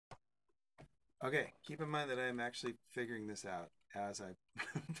Okay, keep in mind that I am actually figuring this out as I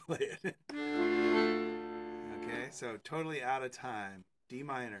play it. Okay, so totally out of time. D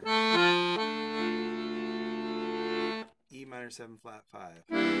minor, E minor 7 flat 5,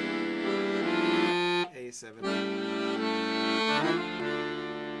 A7, and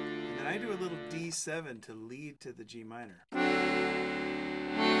then I do a little D7 to lead to the G minor.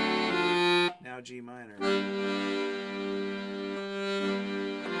 Now G minor.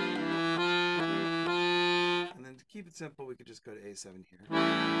 And then to keep it simple, we could just go to A7 here.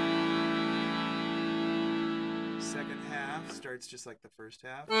 Second half starts just like the first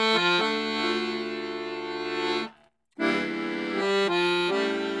half. Now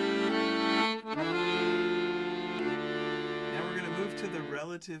we're going to move to the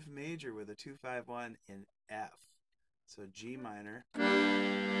relative major with a 2-5-1 in F. So G minor.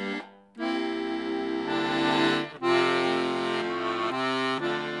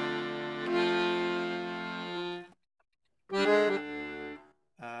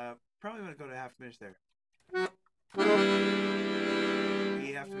 Probably want to go to half diminished there.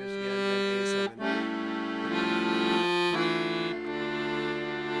 E half diminished again, then A7.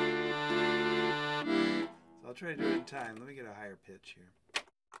 So I'll try to do it in time. Let me get a higher pitch here.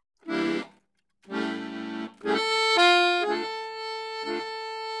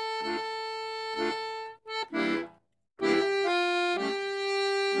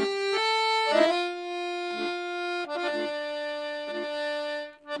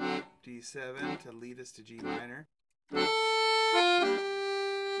 D7 to lead us to G minor. And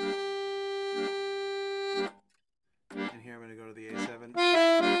here I'm going to go to the A7.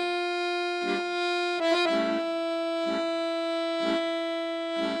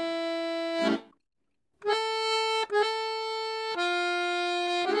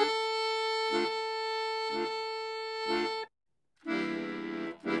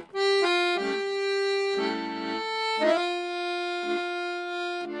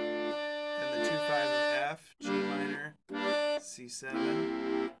 C7,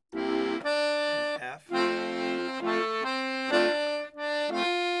 and F. Now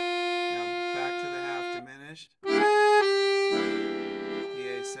back to the half diminished. The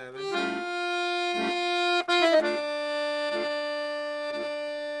A7.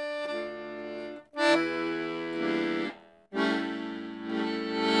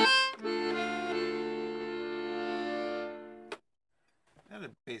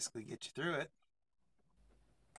 That'll basically get you through it.